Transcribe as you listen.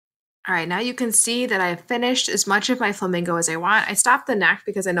All right, now you can see that I've finished as much of my flamingo as I want. I stopped the neck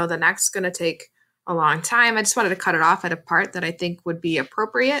because I know the neck's going to take a long time. I just wanted to cut it off at a part that I think would be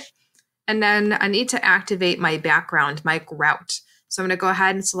appropriate. And then I need to activate my background, my grout. So I'm going to go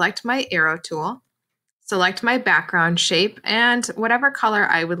ahead and select my arrow tool, select my background shape, and whatever color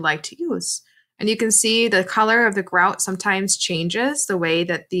I would like to use. And you can see the color of the grout sometimes changes the way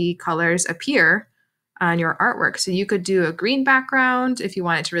that the colors appear on your artwork. So you could do a green background if you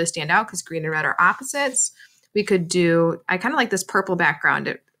want it to really stand out because green and red are opposites. We could do, I kind of like this purple background.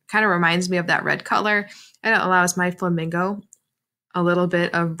 It kind of reminds me of that red color, and it allows my flamingo a little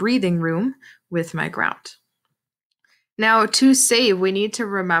bit of breathing room with my grout. Now to save, we need to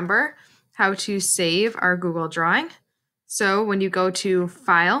remember how to save our Google Drawing. So when you go to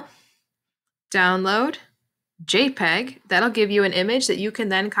File, Download, JPEG, that'll give you an image that you can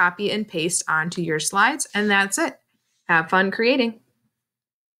then copy and paste onto your slides, and that's it. Have fun creating.